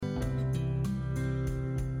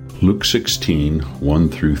Luke 16, 1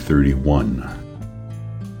 through 31.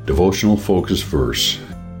 Devotional focus verse.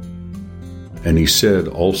 And he said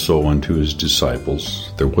also unto his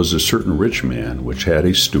disciples, There was a certain rich man which had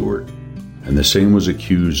a steward, and the same was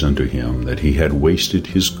accused unto him that he had wasted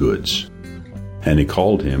his goods. And he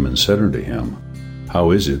called him and said unto him,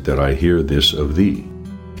 How is it that I hear this of thee?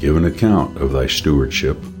 Give an account of thy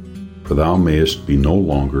stewardship, for thou mayest be no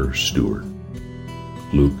longer steward.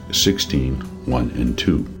 Luke 16, 1 and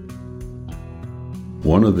 2.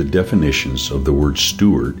 One of the definitions of the word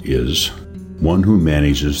steward is one who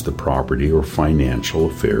manages the property or financial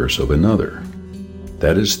affairs of another.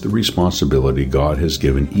 That is the responsibility God has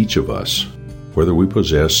given each of us, whether we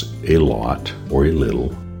possess a lot or a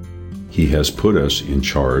little. He has put us in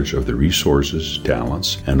charge of the resources,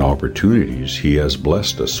 talents, and opportunities He has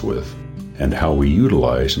blessed us with, and how we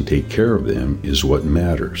utilize and take care of them is what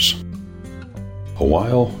matters. A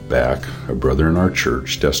while back, a brother in our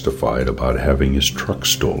church testified about having his truck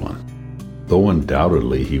stolen. Though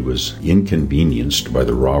undoubtedly he was inconvenienced by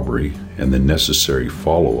the robbery and the necessary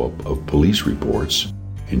follow-up of police reports,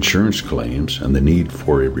 insurance claims, and the need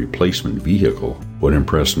for a replacement vehicle, what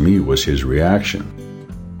impressed me was his reaction.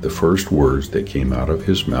 The first words that came out of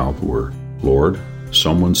his mouth were, Lord,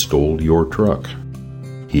 someone stole your truck.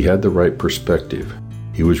 He had the right perspective.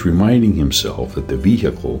 He was reminding himself that the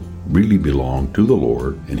vehicle really belonged to the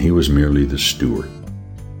Lord and he was merely the steward.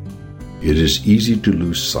 It is easy to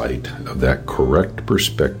lose sight of that correct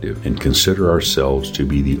perspective and consider ourselves to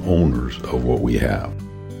be the owners of what we have.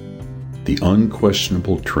 The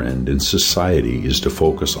unquestionable trend in society is to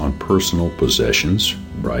focus on personal possessions,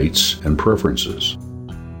 rights, and preferences.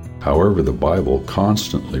 However, the Bible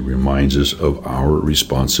constantly reminds us of our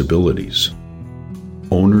responsibilities.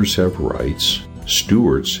 Owners have rights,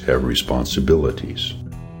 stewards have responsibilities.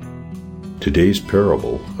 Today's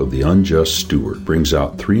parable of the unjust steward brings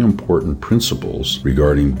out three important principles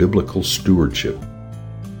regarding biblical stewardship.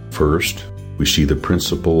 First, we see the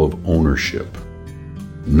principle of ownership.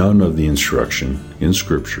 None of the instruction in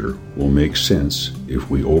Scripture will make sense if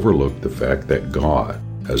we overlook the fact that God,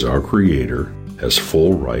 as our Creator, has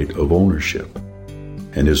full right of ownership.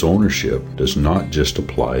 And His ownership does not just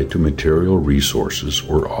apply to material resources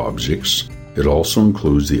or objects. It also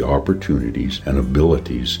includes the opportunities and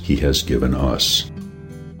abilities He has given us.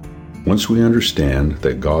 Once we understand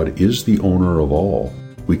that God is the owner of all,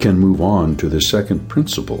 we can move on to the second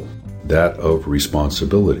principle, that of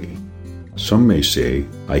responsibility. Some may say,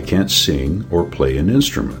 I can't sing or play an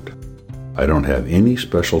instrument. I don't have any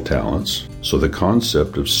special talents, so the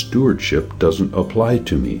concept of stewardship doesn't apply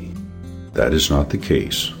to me. That is not the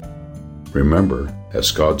case. Remember,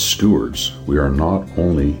 as God's stewards, we are not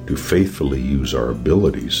only to faithfully use our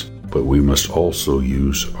abilities, but we must also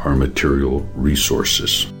use our material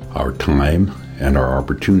resources, our time, and our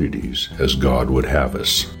opportunities as God would have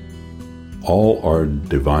us. All are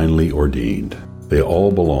divinely ordained. They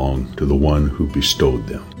all belong to the one who bestowed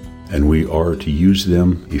them, and we are to use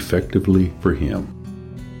them effectively for Him.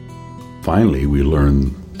 Finally, we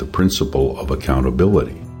learn the principle of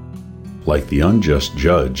accountability. Like the unjust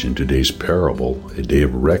judge in today's parable, a day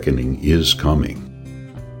of reckoning is coming.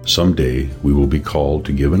 Someday we will be called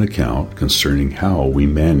to give an account concerning how we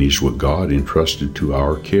managed what God entrusted to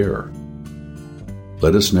our care.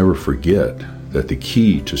 Let us never forget that the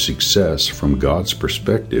key to success from God's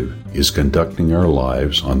perspective is conducting our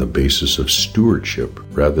lives on the basis of stewardship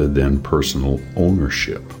rather than personal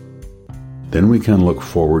ownership. Then we can look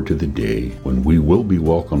forward to the day when we will be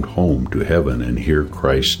welcomed home to heaven and hear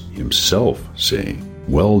Christ Himself saying,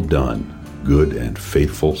 Well done, good and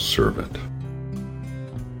faithful servant.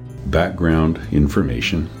 Background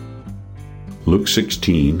information. Luke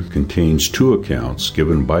 16 contains two accounts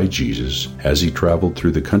given by Jesus as He traveled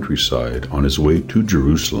through the countryside on His way to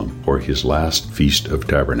Jerusalem for His last Feast of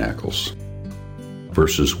Tabernacles.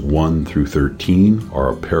 Verses 1 through 13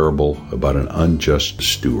 are a parable about an unjust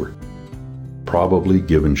steward, probably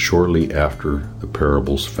given shortly after the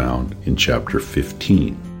parables found in chapter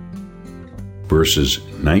 15. Verses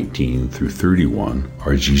 19 through 31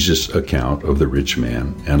 are Jesus' account of the rich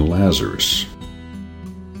man and Lazarus.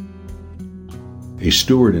 A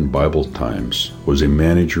steward in Bible times was a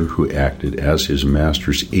manager who acted as his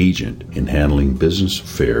master's agent in handling business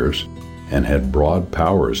affairs and had broad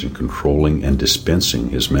powers in controlling and dispensing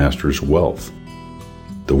his master's wealth.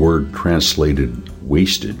 The word translated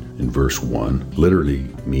wasted in verse 1 literally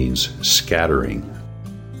means scattering.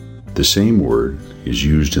 The same word is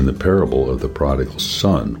used in the parable of the prodigal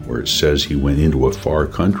son, where it says he went into a far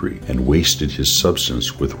country and wasted his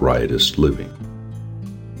substance with riotous living.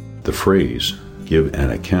 The phrase, give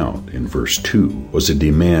an account in verse 2 was a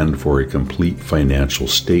demand for a complete financial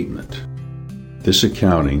statement. This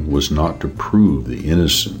accounting was not to prove the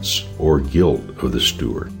innocence or guilt of the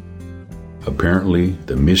steward. Apparently,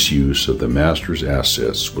 the misuse of the master's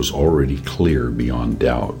assets was already clear beyond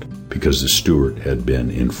doubt, because the steward had been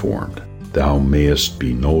informed, "Thou mayest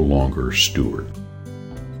be no longer steward."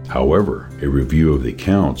 However, a review of the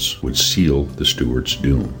accounts would seal the steward's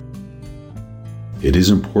doom. It is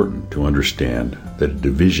important to understand that a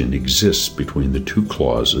division exists between the two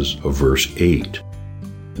clauses of verse 8.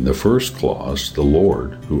 In the first clause, the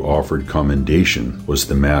Lord who offered commendation was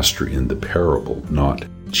the master in the parable, not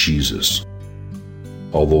Jesus.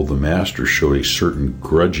 Although the master showed a certain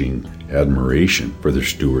grudging admiration for the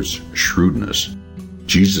steward's shrewdness,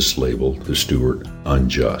 Jesus labeled the steward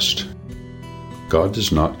unjust. God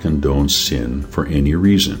does not condone sin for any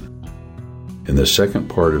reason. In the second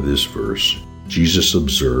part of this verse, Jesus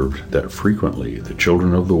observed that frequently the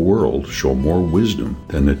children of the world show more wisdom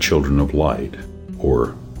than the children of light,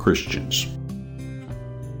 or Christians.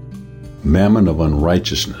 Mammon of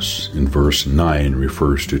unrighteousness in verse 9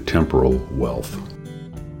 refers to temporal wealth.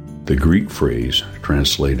 The Greek phrase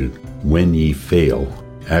translated "when ye fail"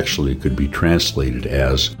 actually could be translated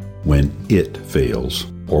as "when it fails"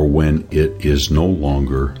 or "when it is no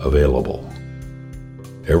longer available."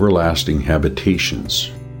 Everlasting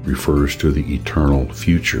habitations refers to the eternal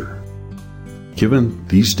future. Given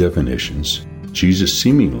these definitions, Jesus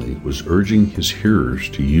seemingly was urging his hearers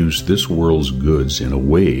to use this world's goods in a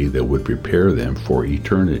way that would prepare them for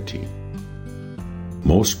eternity.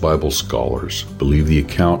 Most Bible scholars believe the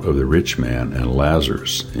account of the rich man and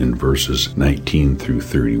Lazarus in verses 19 through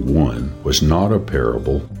 31 was not a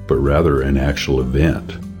parable, but rather an actual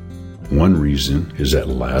event. One reason is that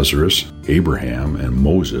Lazarus, Abraham, and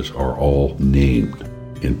Moses are all named.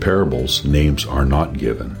 In parables, names are not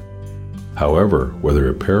given. However, whether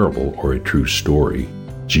a parable or a true story,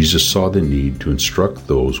 Jesus saw the need to instruct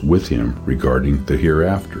those with him regarding the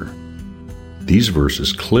hereafter. These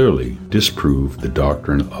verses clearly disprove the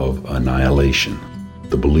doctrine of annihilation,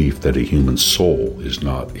 the belief that a human soul is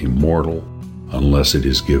not immortal unless it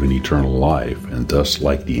is given eternal life, and thus,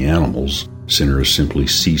 like the animals, sinners simply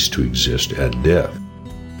cease to exist at death.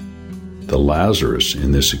 The Lazarus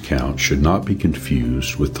in this account should not be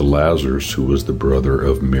confused with the Lazarus who was the brother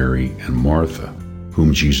of Mary and Martha,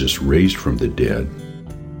 whom Jesus raised from the dead.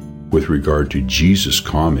 With regard to Jesus'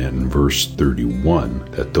 comment in verse 31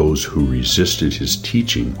 that those who resisted his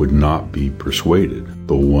teaching would not be persuaded,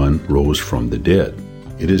 though one rose from the dead,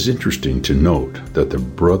 it is interesting to note that the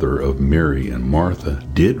brother of Mary and Martha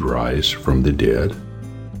did rise from the dead.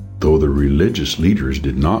 Though the religious leaders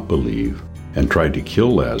did not believe and tried to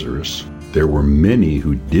kill Lazarus, there were many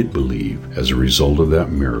who did believe as a result of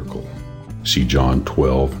that miracle. See John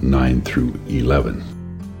 12:9 through 11.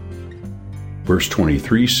 Verse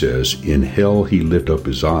 23 says, "In hell he lifted up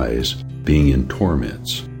his eyes, being in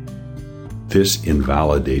torments." This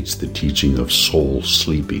invalidates the teaching of soul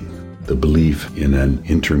sleeping, the belief in an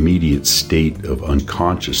intermediate state of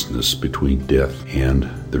unconsciousness between death and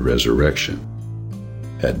the resurrection.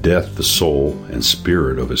 At death, the soul and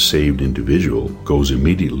spirit of a saved individual goes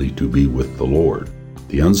immediately to be with the Lord.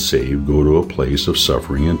 The unsaved go to a place of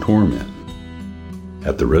suffering and torment.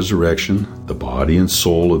 At the resurrection, the body and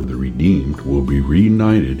soul of the redeemed will be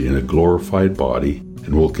reunited in a glorified body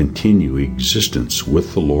and will continue existence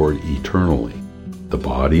with the Lord eternally. The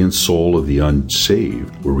body and soul of the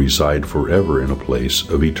unsaved will reside forever in a place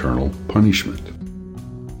of eternal punishment.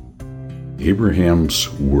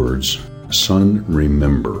 Abraham's words, "Son,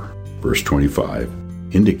 remember," verse 25,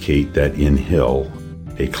 indicate that in hell,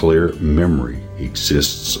 a clear memory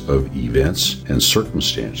exists of events and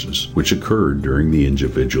circumstances which occurred during the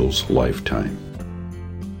individual's lifetime.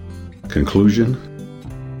 Conclusion: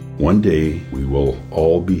 one day we will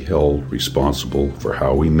all be held responsible for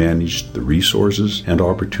how we managed the resources and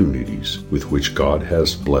opportunities with which God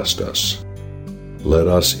has blessed us. Let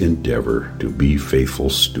us endeavor to be faithful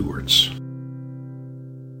stewards.